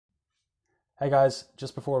Hey guys,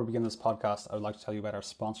 just before we begin this podcast, I would like to tell you about our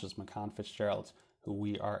sponsors, McCann Fitzgerald, who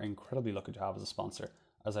we are incredibly lucky to have as a sponsor,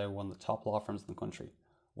 as they are one of the top law firms in the country.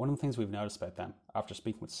 One of the things we've noticed about them, after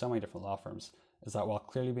speaking with so many different law firms, is that while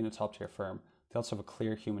clearly being a top tier firm, they also have a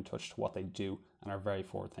clear human touch to what they do and are very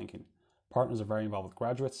forward thinking. Partners are very involved with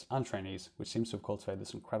graduates and trainees, which seems to have cultivated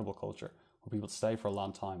this incredible culture where people stay for a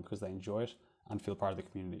long time because they enjoy it and feel part of the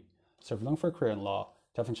community. So if you're looking for a career in law,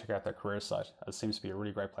 definitely check out their career site, as it seems to be a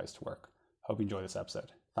really great place to work. Hope you enjoy this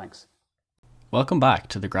episode. Thanks. Welcome back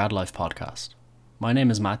to the Grad Life podcast. My name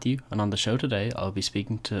is Matthew, and on the show today I'll be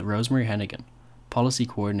speaking to Rosemary Hennigan, Policy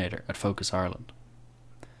Coordinator at Focus Ireland.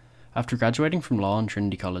 After graduating from law in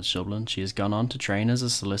Trinity College Dublin, she has gone on to train as a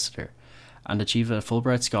solicitor and achieve a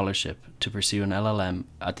Fulbright scholarship to pursue an LLM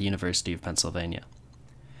at the University of Pennsylvania.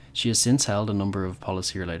 She has since held a number of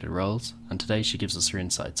policy-related roles, and today she gives us her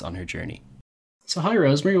insights on her journey. So hi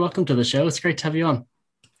Rosemary, welcome to the show. It's great to have you on.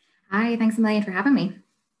 Hi, thanks a million for having me.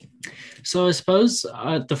 So I suppose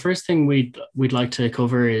the first thing we'd like to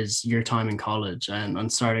cover is your time in college and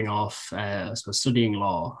starting off, studying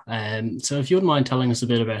law. So if you wouldn't mind telling us a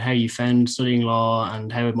bit about how you found studying law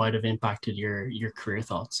and how it might have impacted your career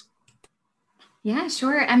thoughts. Yeah,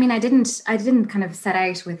 sure. I mean, I didn't kind of set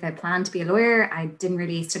out with a plan to be a lawyer. I didn't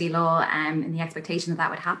really study law in the expectation that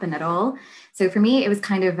would happen at all. So for me, it was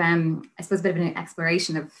kind of, I suppose, a bit of an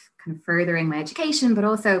exploration of kind of furthering my education, but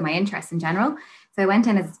also my interests in general. So I went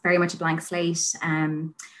in as very much a blank slate.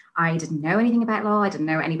 I didn't know anything about law. I didn't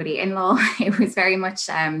know anybody in law. It was very much,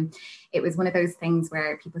 it was one of those things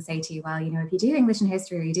where people say to you, well, you know, if you do English and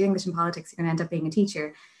history or you do English and politics, you're going to end up being a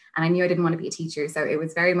teacher. And I knew I didn't want to be a teacher. So it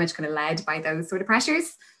was very much kind of led by those sort of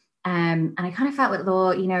pressures. And I kind of felt with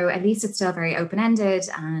law, you know, at least it's still very open-ended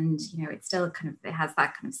and, you know, it's still kind of, it has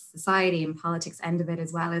that kind of society and politics end of it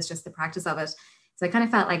as well as just the practice of it. So I kind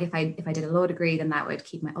of felt like if I did a law degree, then that would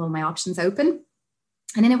keep all my options open.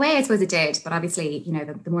 And in a way, I suppose it did. But obviously, you know,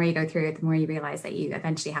 the more you go through it, the more you realize that you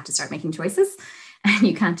eventually have to start making choices and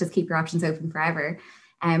you can't just keep your options open forever.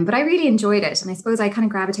 But I really enjoyed it. And I suppose I kind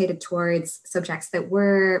of gravitated towards subjects that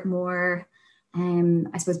were more,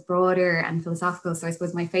 I suppose, broader and philosophical. So I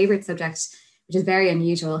suppose my favorite subject, which is very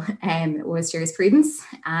unusual, was jurisprudence.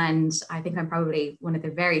 And I think I'm probably one of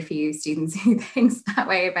the very few students who thinks that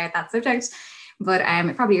way about that subject. But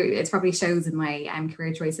it probably shows in my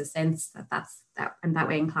career choices since I'm that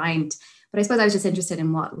way inclined. But I suppose I was just interested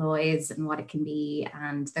in what law is and what it can be,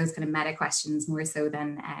 and those kind of meta questions more so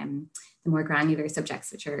than the more granular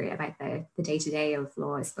subjects, which are about the day-to-day of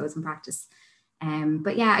law, I suppose, in practice.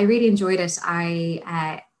 But yeah, I really enjoyed it.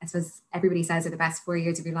 I suppose everybody says they're the best 4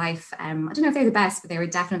 years of your life. I don't know if they're the best, but they were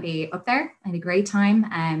definitely up there. I had a great time.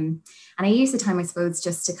 And I used the time, I suppose,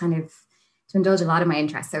 just to kind of to indulge a lot of my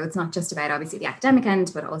interests. So it's not just about obviously the academic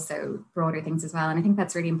end, but also broader things as well. And I think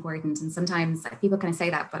that's really important. And sometimes people kind of say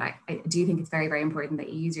that, but I do think it's very, very important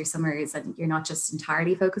that you use your summers and you're not just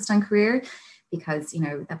entirely focused on career, because, you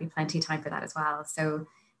know, there'll be plenty of time for that as well. So,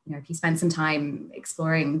 you know, if you spend some time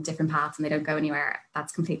exploring different paths and they don't go anywhere,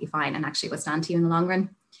 that's completely fine and actually will stand to you in the long run.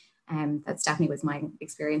 That's definitely was my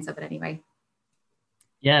experience of it anyway.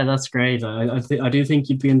 Yeah, that's great. I do think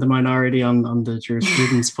you'd be in the minority on the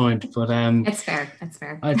jurisprudence point, but it's fair. It's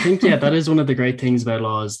fair. I think that is one of the great things about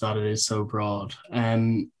law is that it is so broad.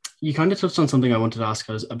 You kind of touched on something I wanted to ask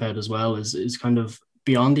about as well is kind of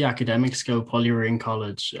beyond the academic scope while you were in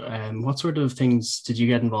college. What sort of things did you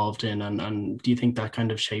get involved in, and do you think that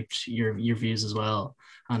kind of shaped your views as well?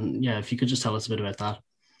 And yeah, if you could just tell us a bit about that.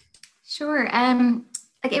 Sure.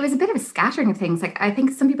 Like it was a bit of a scattering of things. Like I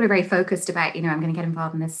think some people are very focused about, you know, I'm going to get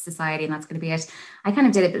involved in this society and that's going to be it. I kind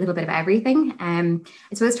of did a little bit of everything. I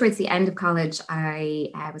suppose towards the end of college,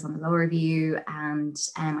 I was on the law review and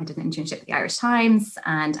I did an internship with the Irish Times,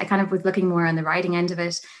 and I kind of was looking more on the writing end of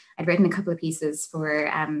it. I'd written a couple of pieces for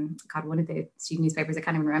one of the student newspapers. I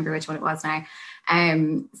can't even remember which one it was now.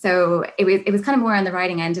 So it was kind of more on the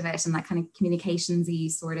writing end of it and that kind of communications-y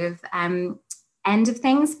sort of end of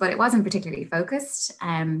things, but it wasn't particularly focused.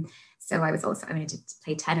 So I did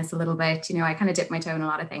play tennis a little bit, you know, I kind of dipped my toe in a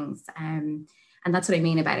lot of things. And that's what I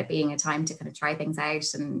mean about it being a time to kind of try things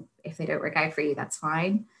out. And if they don't work out for you, that's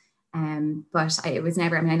fine. But I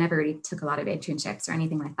never really took a lot of internships or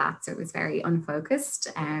anything like that. So it was very unfocused.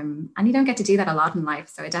 And you don't get to do that a lot in life.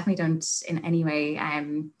 So I definitely don't in any way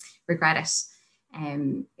regret it.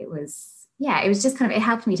 It was just kind of, it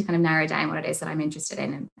helped me to kind of narrow down what it is that I'm interested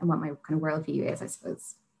in and what my kind of worldview is, I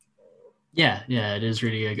suppose. Yeah, yeah, it is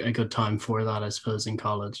really a good time for that, I suppose, in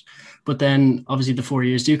college. But then obviously the 4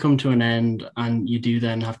 years do come to an end, and you do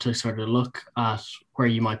then have to sort of look at where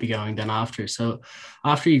you might be going then after. So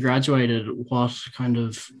after you graduated, what kind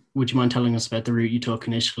of, would you mind telling us about the route you took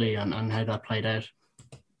initially and how that played out?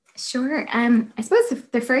 Sure. I suppose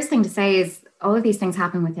the first thing to say is all of these things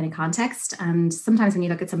happen within a context. And sometimes when you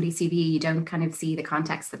look at somebody's CV, you don't kind of see the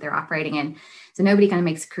context that they're operating in. So nobody kind of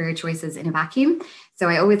makes career choices in a vacuum. So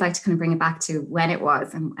I always like to kind of bring it back to when it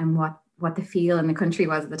was and what the feel in the country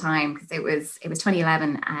was at the time, because it was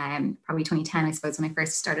 2011, probably 2010, I suppose, when I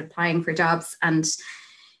first started applying for jobs. And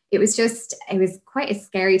it was quite a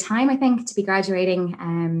scary time, I think, to be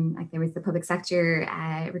graduating. Like there was the public sector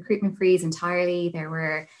recruitment freeze entirely. There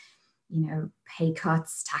were, pay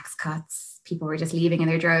cuts, tax cuts. People were just leaving in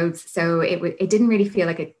their droves. So it didn't really feel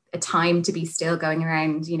like a time to be still going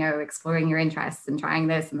around, exploring your interests and trying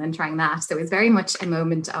this and then trying that. So it was very much a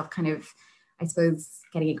moment of kind of, I suppose,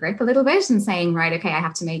 getting a grip a little bit and saying, right, okay, I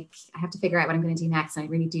have to figure out what I'm going to do next. And I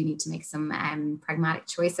really do need to make some pragmatic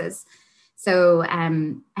choices. So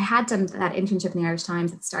I had done that internship in the Irish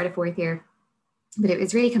Times at the start of fourth year, but it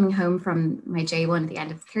was really coming home from my J1 at the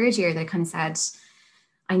end of the third year that I kind of said,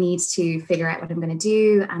 I need to figure out what I'm going to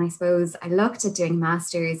do. And I suppose I looked at doing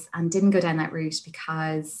masters and didn't go down that route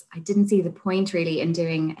because I didn't see the point really in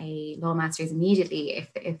doing a law master's immediately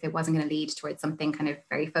if it wasn't going to lead towards something kind of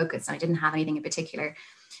very focused. And I didn't have anything in particular.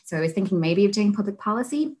 So I was thinking maybe of doing public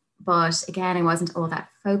policy, but again, I wasn't all that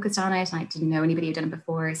focused on it. And I didn't know anybody who'd done it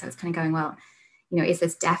before. So I was kind of going, well, is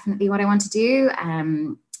this definitely what I want to do?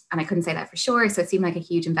 And I couldn't say that for sure. So it seemed like a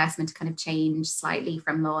huge investment to kind of change slightly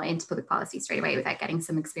from law into public policy straight away without getting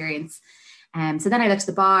some experience. So then I looked at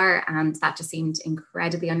the bar, and that just seemed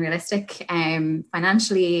incredibly unrealistic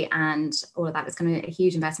financially, and all of that was kind of a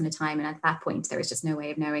huge investment of time. And at that point, there was just no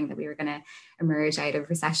way of knowing that we were going to emerge out of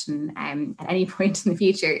recession at any point in the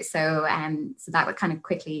future. So that would kind of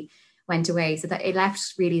quickly went away. So that it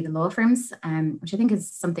left really the law firms, which I think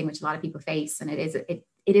is something which a lot of people face, and it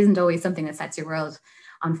isn't always something that sets your world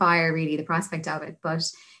on fire, really, the prospect of it. But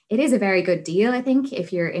it is a very good deal, I think,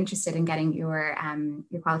 if you're interested in getting your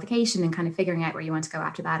qualification and kind of figuring out where you want to go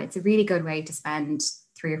after that. It's a really good way to spend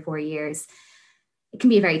 3 or 4 years. It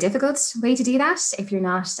can be a very difficult way to do that if you're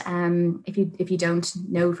not, if you don't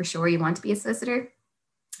know for sure you want to be a solicitor.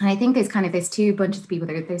 And I think there's two bunches of people.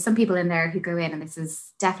 There's some people in there who go in and this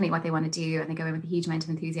is definitely what they want to do, and they go in with a huge amount of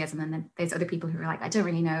enthusiasm. And then there's other people who are like, I don't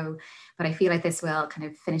really know, but I feel like this will kind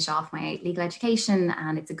of finish off my legal education,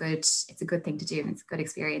 and it's a good thing to do, and it's a good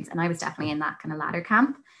experience. And I was definitely in that kind of latter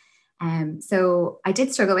camp. So I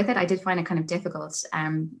did struggle with it. I did find it kind of difficult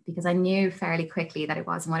because I knew fairly quickly that it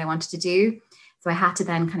wasn't what I wanted to do. So I had to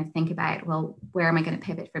then kind of think about, well, where am I going to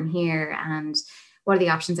pivot from here? And what are the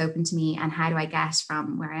options open to me, and how do I get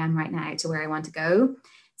from where I am right now to where I want to go?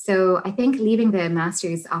 So I think leaving the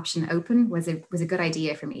master's option open was a good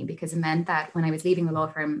idea for me, because it meant that when I was leaving the law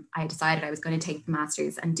firm, I decided I was going to take the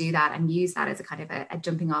master's and do that and use that as a kind of a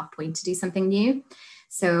jumping off point to do something new.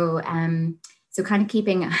 So kind of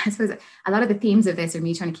keeping, I suppose a lot of the themes of this are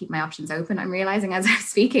me trying to keep my options open, I'm realizing as I'm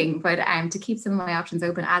speaking, but to keep some of my options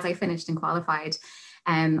open as I finished and qualified.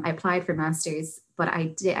 I applied for masters, but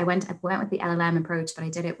I went with the LLM approach, but I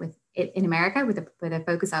did it in America with a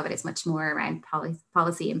focus of it. It's much more around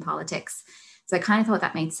policy and politics. So I kind of thought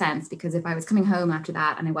that made sense, because if I was coming home after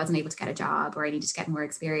that and I wasn't able to get a job, or I needed to get more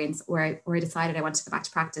experience, or I decided I wanted to go back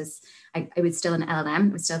to practice, I was still an LLM.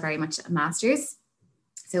 It was still very much a master's.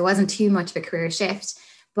 So it wasn't too much of a career shift.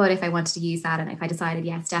 But if I wanted to use that, and if I decided,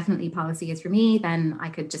 yes, definitely policy is for me, then I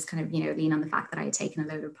could just kind of, lean on the fact that I had taken a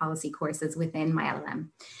load of policy courses within my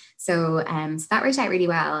LLM. So that worked out really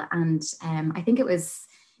well. And I think it was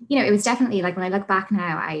definitely, like, when I look back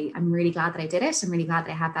now, I'm really glad that I did it. I'm really glad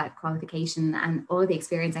that I had that qualification, and all of the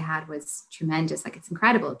experience I had was tremendous. Like, it's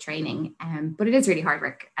incredible training, but it is really hard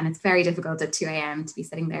work, and it's very difficult at 2 a.m. to be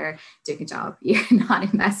sitting there doing a job you're not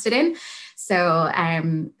invested in. So I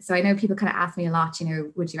know people kind of ask me a lot,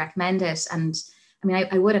 would you recommend it? And I mean,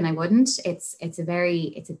 I would and I wouldn't. It's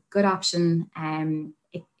a good option.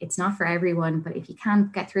 It's not for everyone, but if you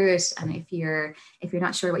can't get through it, and if you're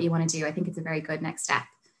not sure what you want to do, I think it's a very good next step.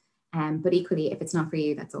 But equally, if it's not for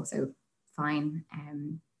you, that's also fine.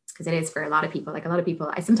 Because it is for a lot of people. Like, a lot of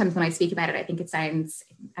people, I sometimes, when I speak about it, I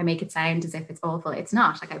make it sound as if it's awful. It's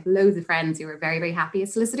not. Like, I have loads of friends who are very, very happy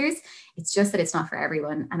as solicitors. It's just that it's not for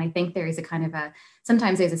everyone. And I think there is a kind of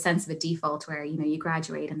sometimes there's a sense of a default where, you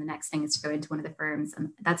graduate and the next thing is to go into one of the firms. And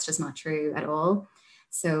that's just not true at all.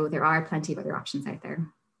 So there are plenty of other options out there.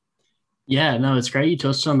 Yeah, no, it's great you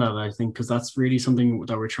touched on that. I think because that's really something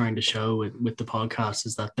that we're trying to show with the podcast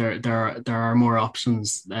is that there are more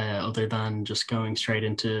options other than just going straight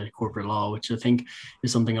into corporate law, which I think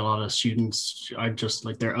is something a lot of students are just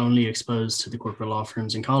like they're only exposed to the corporate law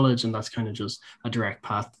firms in college, and that's kind of just a direct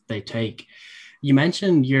path they take. You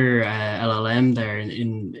mentioned your LLM there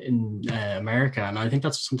in America, and I think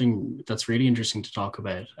that's something that's really interesting to talk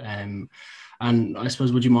about. And I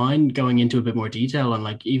suppose, would you mind going into a bit more detail on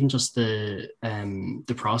like even just the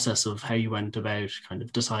process of how you went about kind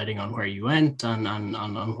of deciding on where you went and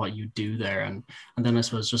on what you do there, and then I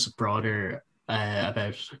suppose just a broader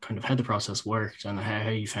about kind of how the process worked and how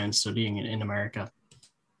you found studying in America.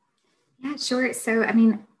 Yeah, sure. So, I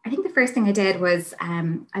mean, I think the first thing I did was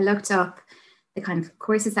I looked up the kind of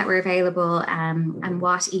courses that were available and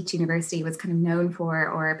what each university was kind of known for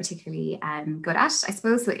or particularly good at. I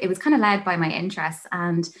suppose it was kind of led by my interests.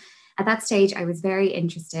 And at that stage, I was very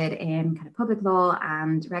interested in kind of public law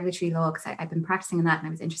and regulatory law because I've been practicing in that and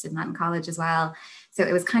I was interested in that in college as well. So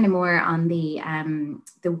it was kind of more on the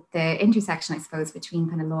intersection, I suppose, between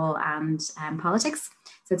kind of law and politics.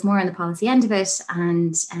 So it's more on the policy end of it,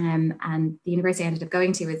 and the university I ended up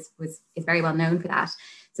going to is very well known for that.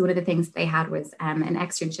 So one of the things they had was an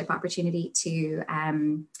externship opportunity to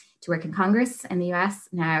work in Congress in the US.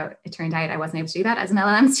 Now, it turned out I wasn't able to do that as an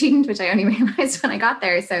LLM student, which I only realized when I got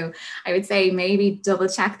there. So I would say maybe double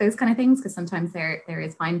check those kind of things because sometimes there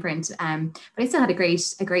is fine print. But I still had a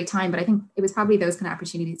great time. But I think it was probably those kind of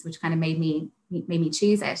opportunities which kind of made me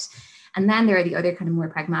choose it. And then there are the other kind of more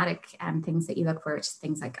pragmatic things that you look for, which is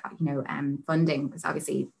things like, funding, because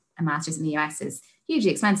obviously a master's in the US is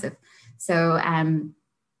hugely expensive. So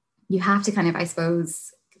you have to kind of, I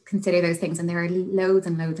suppose, consider those things. And there are loads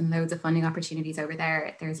and loads and loads of funding opportunities over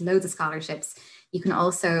there. There's loads of scholarships. You can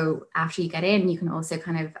also, after you get in, you can also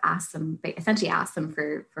kind of essentially ask them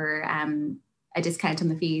for a discount on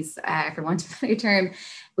the fees, for want of a better term,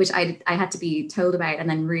 which I had to be told about and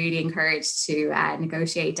then really encouraged to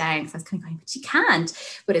negotiate down. So I was kind of going, but you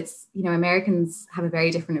can't. But it's, Americans have a very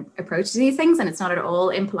different approach to these things. And it's not at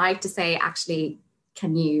all impolite to say, actually,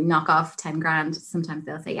 can you knock off 10 grand? Sometimes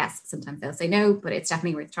they'll say yes, sometimes they'll say no, but it's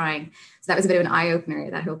definitely worth trying. So that was a bit of an eye opener,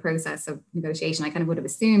 that whole process of negotiation. I kind of would have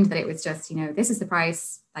assumed that it was just, this is the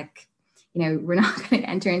price, like, we're not going to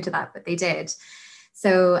enter into that, but they did.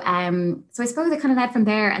 So I suppose it kind of led from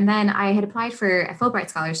there. And then I had applied for a Fulbright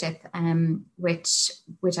scholarship, which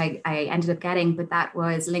I ended up getting, but that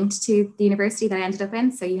was linked to the university that I ended up in.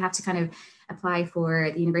 So you have to kind of apply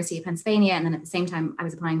for the University of Pennsylvania. And then at the same time, I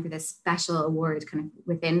was applying for this special award kind of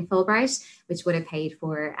within Fulbright, which would have paid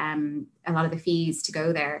for a lot of the fees to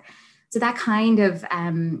go there. So that kind of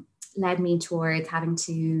led me towards having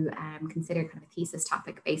to consider kind of a thesis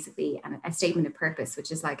topic, basically, and a statement of purpose,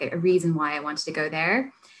 which is like a reason why I wanted to go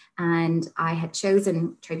there. And I had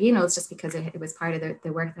chosen tribunals just because it was part of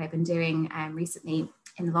the work that I've been doing recently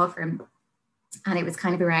in the law firm. And it was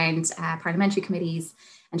kind of around parliamentary committees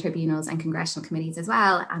and tribunals and congressional committees as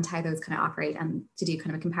well, and how those kind of operate, and to do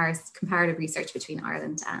kind of a comparative research between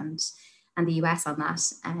Ireland and the US on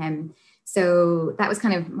that. So that was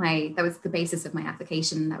kind of that was the basis of my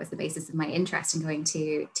application. That was the basis of my interest in going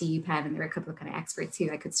to UPenn. And there were a couple of kind of experts who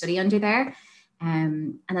I could study under there.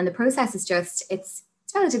 And then the process is just, it's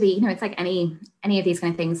relatively, it's like any of these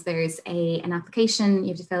kind of things. There's an application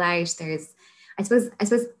you have to fill out. There's, I suppose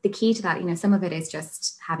the key to that, some of it is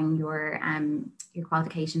just having your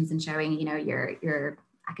qualifications and showing, your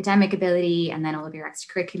academic ability and then all of your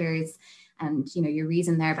extracurriculars and, your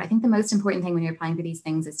reason there. But I think the most important thing when you're applying for these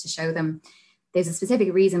things is to show them there's a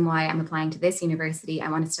specific reason why I'm applying to this university. I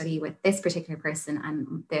want to study with this particular person,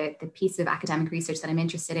 and the piece of academic research that I'm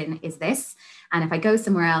interested in is this. And if I go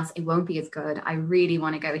somewhere else, it won't be as good. I really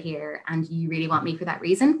want to go here, and you really want me for that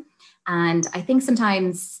reason. And I think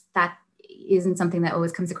sometimes that isn't something that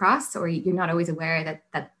always comes across, or you're not always aware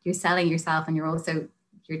that you're selling yourself, and you're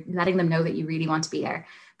letting them know that you really want to be there.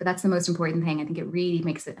 But that's the most important thing. I think it really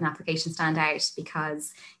makes an application stand out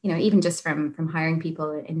because, even just from hiring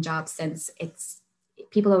people in jobs, since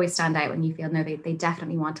people always stand out when you feel, no, they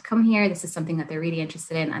definitely want to come here. This is something that they're really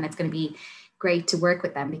interested in, and it's going to be great to work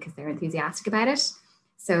with them because they're enthusiastic about it.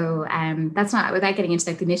 So that's not, without getting into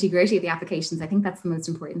like the nitty gritty of the applications, I think that's the most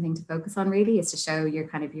important thing to focus on really, is to show you're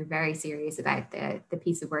very serious about the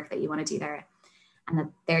piece of work that you want to do there. And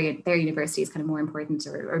that their university is kind of more important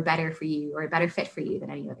or better for you, or a better fit for you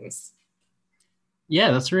than any others.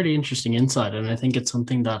 Yeah, that's a really interesting insight. And I think it's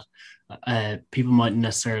something that people mightn't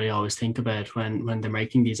necessarily always think about when they're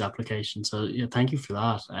making these applications. So yeah, thank you for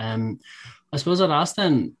that. I suppose I'd ask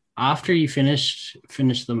then, after you finished the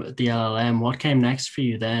LLM, what came next for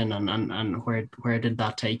you then, and where did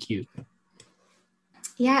that take you?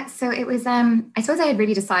 Yeah, so it was, I suppose I had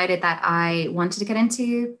really decided that I wanted to get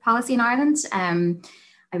into policy in Ireland.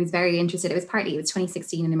 I was very interested. It was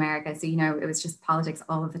 2016 in America. So, it was just politics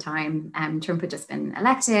all of the time. Trump had just been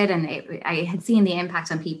elected, and I had seen the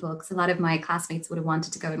impact on people, because a lot of my classmates would have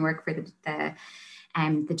wanted to go and work for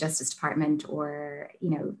the Justice Department, or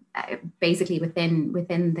basically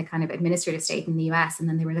within the kind of administrative state in the US, and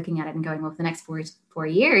then they were looking at it and going, well, for the next 4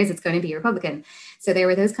 years it's going to be Republican. So there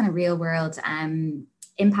were those kind of real world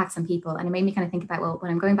impacts on people, and it made me kind of think about, well,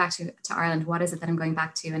 when I'm going back to Ireland, what is it that I'm going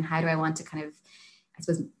back to, and how do I want to kind of, I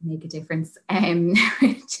suppose, make a difference,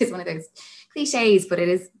 which is one of those cliches, but it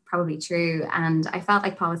is probably true. And I felt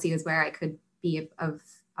like policy was where I could be of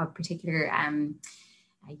particular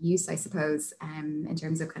use, I suppose, in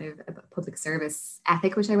terms of kind of a public service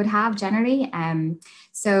ethic, which I would have generally.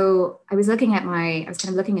 So I was looking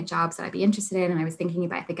at jobs that I'd be interested in, and I was thinking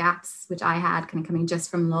about the gaps which I had kind of coming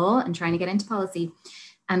just from law and trying to get into policy.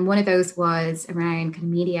 And one of those was around kind of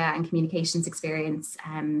media and communications experience,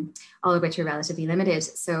 all of which are relatively limited.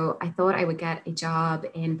 So I thought I would get a job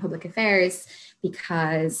in public affairs,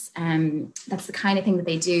 because that's the kind of thing that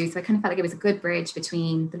they do. So I kind of felt like it was a good bridge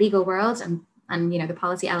between the legal world and the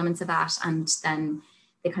policy elements of that, and then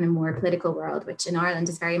the kind of more political world, which in Ireland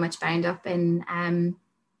is very much bound up in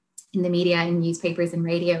the media and newspapers and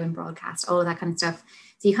radio and broadcast, all of that kind of stuff.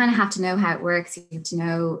 So you kind of have to know how it works. You have to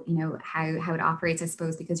know, how it operates, I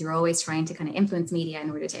suppose, because you're always trying to kind of influence media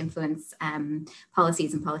in order to influence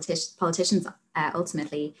policies and politicians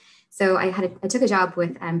ultimately. So I took a job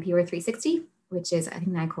with PR360, which is I think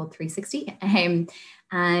now called 360,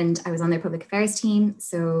 and I was on their public affairs team.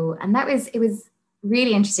 So, and it was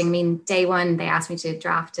really interesting. I mean, day one they asked me to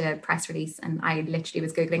draft a press release, and I literally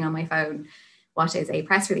was Googling on my phone, what is a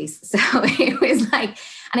press release? So it was like,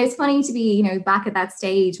 and it was funny to be, back at that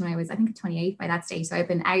stage when I was, I think, 28 by that stage. So I've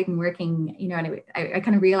been out and working, and I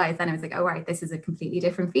kind of realized then, I was like, oh, right, this is a completely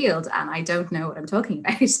different field, and I don't know what I'm talking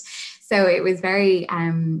about. So it was very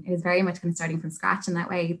much kind of starting from scratch in that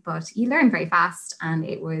way, but you learn very fast, and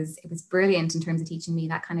it was brilliant in terms of teaching me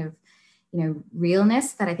that kind of,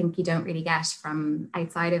 realness that I think you don't really get from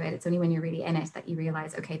outside of it. It's only when you're really in it that you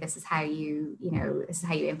realize, okay, this is how you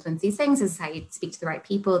influence these things. This is how you speak to the right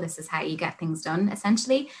people. This is how you get things done,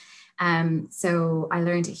 essentially. So I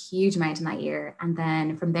learned a huge amount in that year. And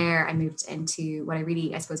then from there, I moved into what I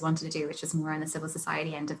really, I suppose, wanted to do, which was more on the civil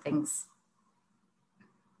society end of things.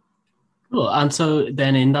 Cool. And so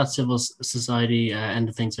then in that civil society end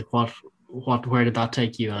of things, like where did that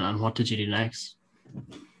take you, and what did you do next?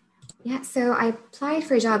 Yeah, so I applied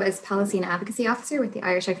for a job as policy and advocacy officer with the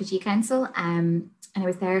Irish Refugee Council, and I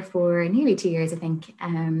was there for nearly 2 years, I think.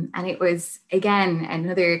 And it was, again,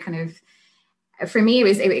 another kind of, for me,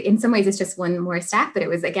 in some ways it's just one more step, but it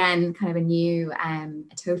was, again, kind of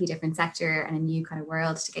a totally different sector and a new kind of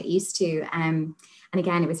world to get used to. And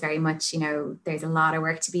again, it was very much, there's a lot of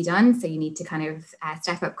work to be done, so you need to kind of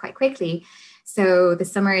step up quite quickly. So the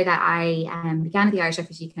summer that I began at the Irish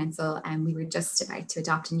Refugee Council, we were just about to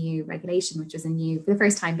adopt a new regulation, which was for the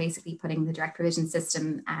first time, basically putting the direct provision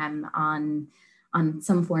system on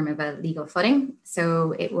some form of a legal footing.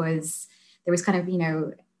 So there was kind of,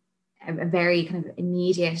 a very kind of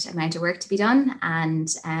immediate amount of work to be done. And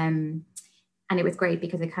it was great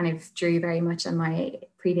because it kind of drew very much on my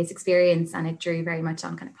previous experience, and it drew very much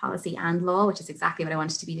on kind of policy and law, which is exactly what I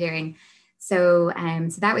wanted to be doing. So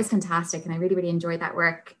that was fantastic, and I really, really enjoyed that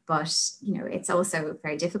work. But it's also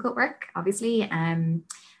very difficult work, obviously. And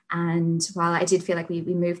while I did feel like we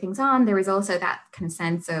moved things on, there was also that kind of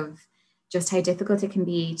sense of just how difficult it can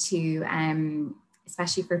be to,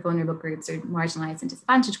 especially for vulnerable groups or marginalized and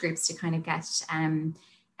disadvantaged groups, to kind of get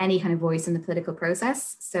any kind of voice in the political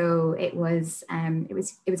process. So it was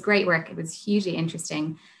great work. It was hugely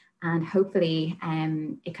interesting. And hopefully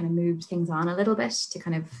it kind of moved things on a little bit to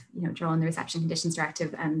kind of, draw on the Reception Conditions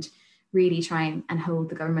Directive and really try and hold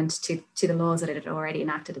the government to the laws that it had already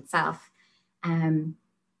enacted itself.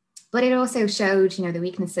 But it also showed, the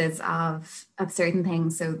weaknesses of certain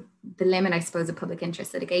things. So the limit, I suppose, of public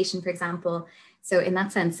interest litigation, for example. So in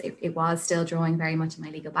that sense, it was still drawing very much on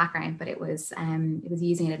my legal background, but it was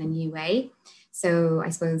using it in a new way. So I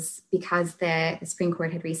suppose because the Supreme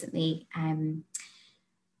Court had recently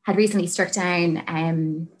struck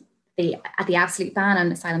down the absolute ban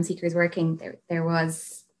on asylum seekers working, there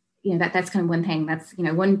was, that's kind of one thing. That's,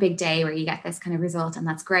 one big day where you get this kind of result, and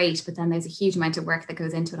that's great. But then there's a huge amount of work that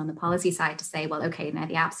goes into it on the policy side to say, well, okay, now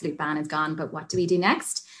the absolute ban is gone, but what do we do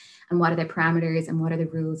next? And what are the parameters, and what are the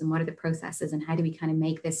rules, and what are the processes, and how do we kind of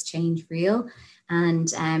make this change real? And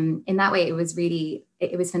in that way, it was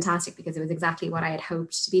it was fantastic because it was exactly what I had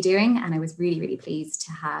hoped to be doing, and I was really, really pleased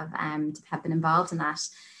to have been involved in that.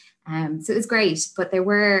 So it was great, but there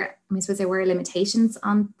were limitations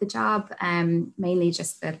on the job, mainly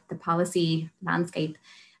just the policy landscape,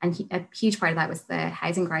 and a huge part of that was the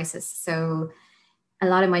housing crisis. So a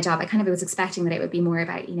lot of my job, I kind of was expecting that it would be more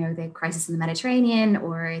about, the crisis in the Mediterranean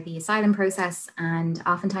or the asylum process. And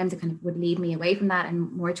oftentimes it kind of would lead me away from that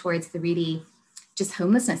and more towards the really just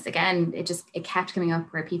homelessness. Again, it kept coming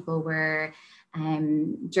up where people were,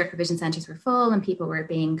 direct provision centres were full and people were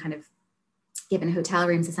being kind of given hotel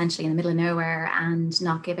rooms essentially in the middle of nowhere and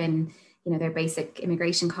not given, their basic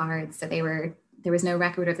immigration cards. So there was no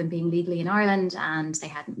record of them being legally in Ireland and they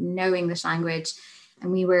had no English language.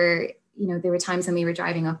 And we were, there were times when we were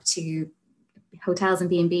driving up to hotels and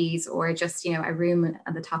B&Bs or just, a room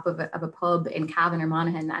at the top of a pub in Cavan or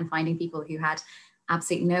Monaghan and finding people who had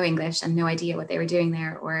absolutely no English and no idea what they were doing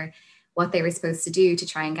there or what they were supposed to do to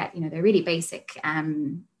try and get, their really basic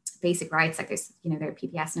rights, like there's, their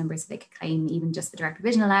PPS numbers so they could claim even just the direct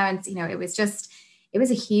provision allowance. It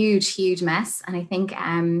was a huge, huge mess. And I think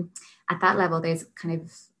at that level, there's kind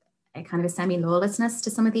of a semi-lawlessness to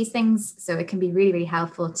some of these things. So it can be really, really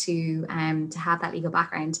helpful to have that legal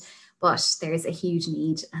background, but there's a huge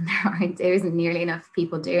need and there isn't nearly enough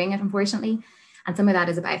people doing it, unfortunately. And some of that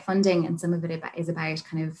is about funding and some of it is about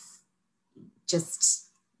kind of just,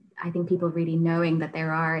 I think people really knowing that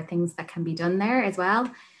there are things that can be done there as well.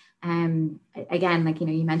 Again, like,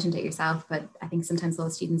 you mentioned it yourself, but I think sometimes law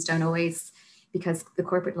students don't always, because the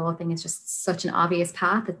corporate law thing is just such an obvious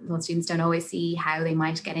path that law students don't always see how they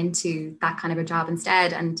might get into that kind of a job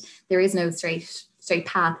instead. And there is no straight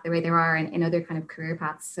path the way there are in other kind of career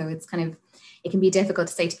paths. So it's kind of, it can be difficult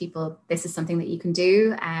to say to people, this is something that you can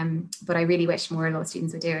do. But I really wish more law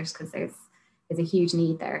students would do it because there's a huge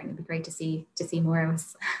need there and it'd be great to see more of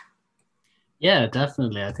us. Yeah,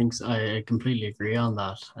 definitely. I think I completely agree on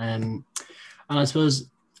that. And I suppose,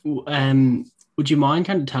 would you mind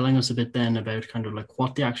kind of telling us a bit then about kind of like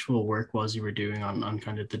what the actual work was you were doing on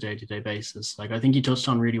kind of the day-to-day basis? Like, I think you touched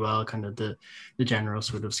on really well kind of the general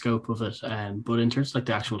sort of scope of it, but in terms of like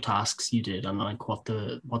the actual tasks you did and like what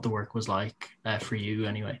the work was like for you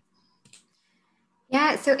anyway.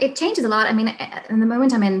 Yeah, so it changes a lot. I mean, at the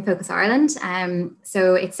moment I'm in Focus Ireland,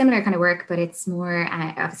 so it's similar kind of work, but it's more,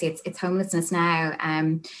 obviously it's homelessness now,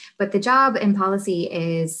 but the job in policy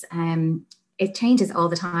is, it changes all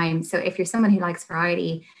the time. So if you're someone who likes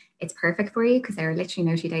variety, it's perfect for you because there are literally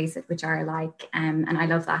no 2 days which are alike, and I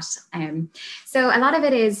love that. So a lot of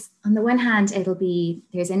it is, on the one hand,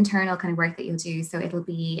 there's internal kind of work that you'll do. So it'll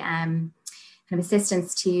be kind of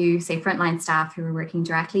assistance to, say, frontline staff who are working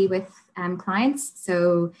directly with clients.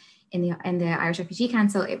 So in the Irish Refugee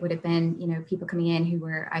Council, it would have been, people coming in who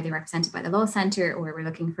were either represented by the Law Centre or were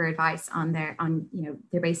looking for advice on their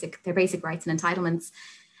basic rights and entitlements.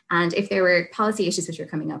 And if there were policy issues which were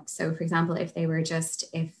coming up, so for example, if there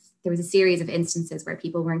was a series of instances where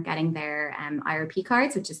people weren't getting their IRP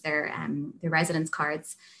cards, which is their residence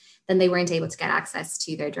cards, then they weren't able to get access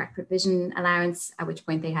to their direct provision allowance, at which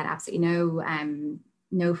point they had absolutely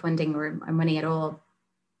no funding or money at all.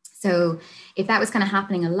 So if that was kind of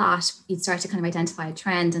happening a lot, you'd start to kind of identify a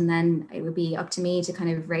trend, and then it would be up to me to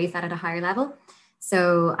kind of raise that at a higher level.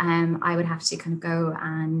 So I would have to kind of go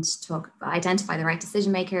and identify the right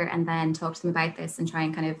decision maker and then talk to them about this and try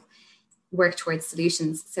and kind of work towards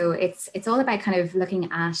solutions. So it's all about kind of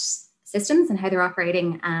looking at systems and how they're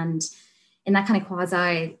operating, and in that kind of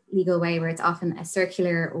quasi legal way where it's often a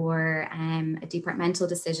circular or a departmental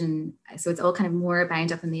decision. So it's all kind of more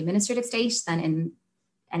bound up in the administrative state than in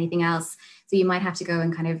anything else. So you might have to go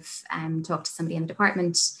and kind of talk to somebody in the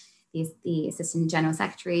department, the assistant general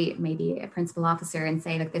secretary, maybe a principal officer, and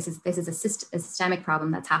say, look, this is a systemic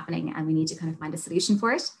problem that's happening and we need to kind of find a solution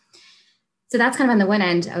for it. So that's kind of on the one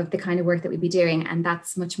end of the kind of work that we'd be doing. And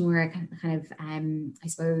that's much more kind of I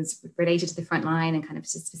suppose, related to the front line and kind of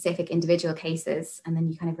specific individual cases. And then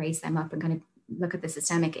you kind of raise them up and kind of look at the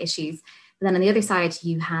systemic issues. But then on the other side,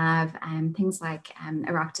 you have things like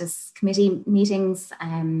Oireachtas committee meetings,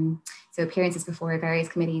 so appearances before various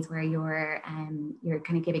committees where you're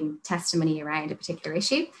kind of giving testimony around a particular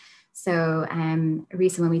issue. So a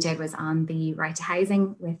recent one we did was on the right to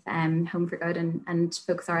housing with Home for Good and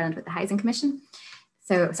Focus Ireland with the Housing Commission.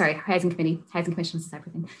 So, sorry, Housing Committee. Housing Commission is a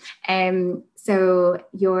separate thing. And then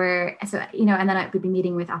we'd be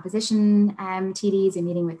meeting with opposition TDs and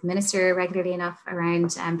meeting with the minister regularly enough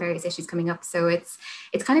around various issues coming up. So it's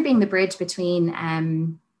kind of being the bridge between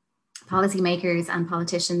policymakers and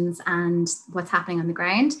politicians and what's happening on the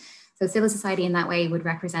ground. So civil society in that way would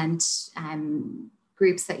represent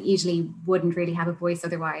groups that usually wouldn't really have a voice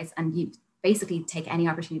otherwise, and basically take any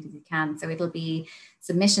opportunities you can. So it'll be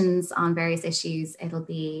submissions on various issues. It'll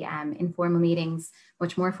be informal meetings,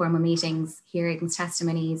 much more formal meetings, hearings,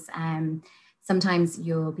 testimonies. Sometimes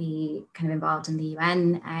you'll be kind of involved in the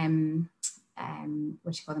UN,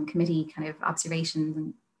 what you call them, committee kind of observations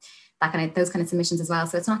and those kind of submissions as well.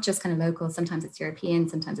 So it's not just kind of local. Sometimes it's European,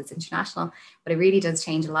 sometimes it's international, but it really does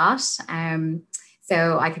change a lot.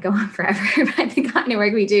 So I could go on forever about the kind of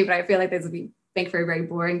work we do, but I feel like this would make for a very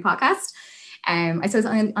boring podcast. I suppose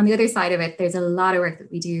on the other side of it, there's a lot of work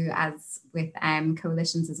that we do with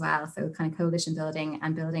coalitions as well. So kind of coalition building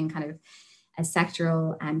and building kind of a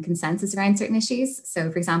sectoral consensus around certain issues.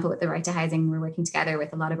 So for example, with the Right to Housing, we're working together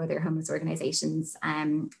with a lot of other homeless organisations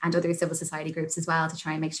and other civil society groups as well to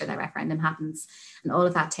try and make sure that referendum happens. And all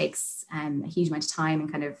of that takes a huge amount of time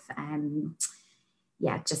and kind of,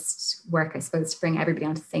 just work, I suppose, to bring everybody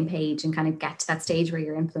onto the same page and kind of get to that stage where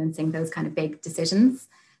you're influencing those kind of big decisions.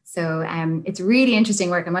 So it's really interesting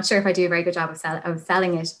work. I'm not sure if I do a very good job of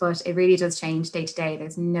selling it, but it really does change day to day.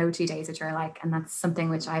 There's no 2 days which are alike, and that's something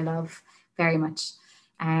which I love very much.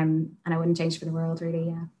 And I wouldn't change for the world, really.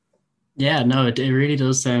 Yeah. Yeah, no, it really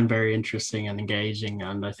does sound very interesting and engaging.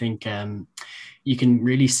 And I think you can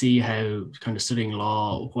really see how kind of studying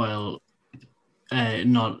law, while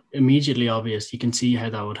not immediately obvious, you can see how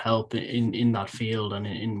that would help in that field and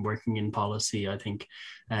in working in policy. I think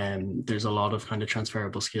there's a lot of kind of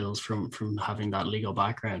transferable skills from having that legal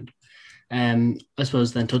background. I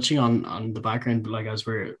suppose then touching on the background, like as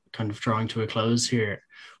we're kind of drawing to a close here,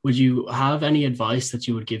 would you have any advice that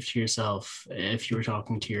you would give to yourself if you were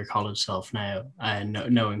talking to your college self now,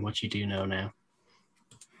 knowing what you do know now?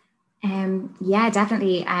 Yeah,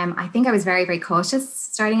 definitely. I think I was very, very cautious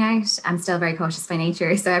starting out. I'm still very cautious by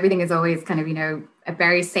nature. So everything is always kind of, a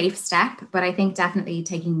very safe step, but I think definitely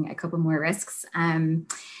taking a couple more risks.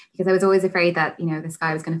 Because I was always afraid that, the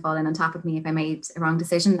sky was going to fall in on top of me if I made a wrong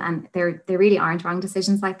decision. And there really aren't wrong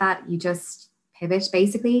decisions like that. You just pivot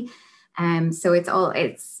basically. So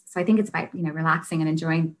I think it's about, relaxing and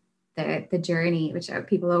enjoying the journey, which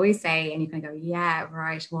people always say, and you can go, yeah,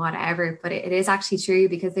 right, whatever. But it is actually true,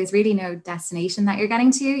 because there's really no destination that you're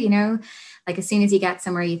getting to, like as soon as you get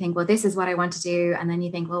somewhere, you think, well, this is what I want to do. And then you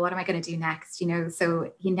think, well, what am I going to do next?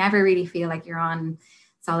 So you never really feel like you're on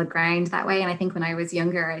solid ground that way. And I think when I was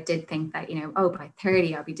younger, I did think that, by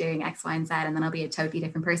 30, I'll be doing X, Y, and Z, and then I'll be a totally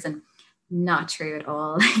different person. Not true at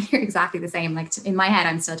all. You're exactly the same. Like in my head,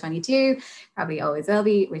 I'm still 22, probably always will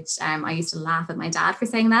be, which I used to laugh at my dad for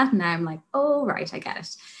saying that. And now I'm like, oh, right, I get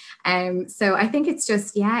it. So I think it's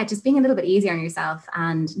just being a little bit easier on yourself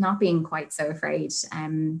and not being quite so afraid.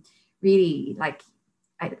 Really, like,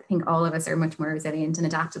 I think all of us are much more resilient and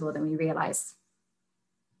adaptable than we realize.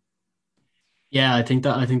 Yeah, I think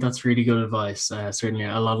that's really good advice. Certainly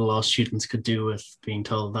a lot of law students could do with being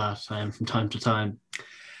told that from time to time.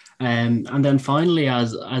 And then finally,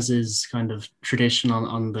 as is kind of tradition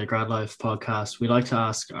on the Grad Life podcast, we like to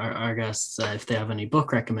ask our guests if they have any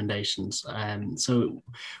book recommendations. So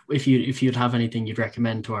if you'd have anything you'd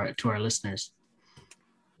recommend to our listeners.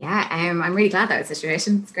 Yeah, I'm really glad that was a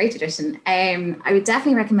tradition. It's a great tradition. I would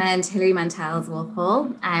definitely recommend Hilary Mantel's Wolf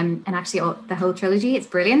Hall, and actually the whole trilogy. It's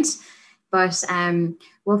brilliant. But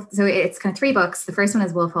so it's kind of 3 books. The first one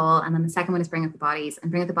is Wolf Hall, and then the second one is Bring Up the Bodies. And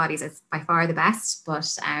Bring Up the Bodies is by far the best. But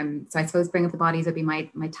so I suppose Bring Up the Bodies would be my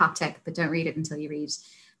top tip. But don't read it until you read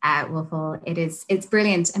Wolf Hall. It's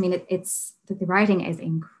brilliant. I mean, the writing is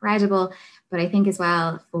incredible. But I think as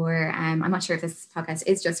well for I'm not sure if this podcast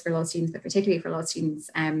is just for law students, but particularly for law students,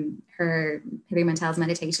 Hilary Mantel's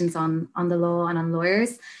meditations on the law and on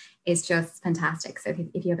lawyers is just fantastic. So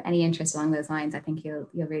if you have any interest along those lines, I think you'll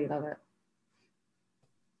really love it.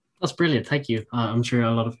 That's brilliant. Thank you. I'm sure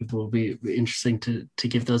a lot of people will be interesting to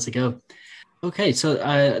give those a go. Okay, so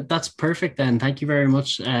that's perfect then. Thank you very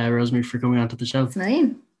much, Rosemary, for coming on to the show. Thanks a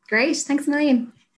million. Great. Thanks a million.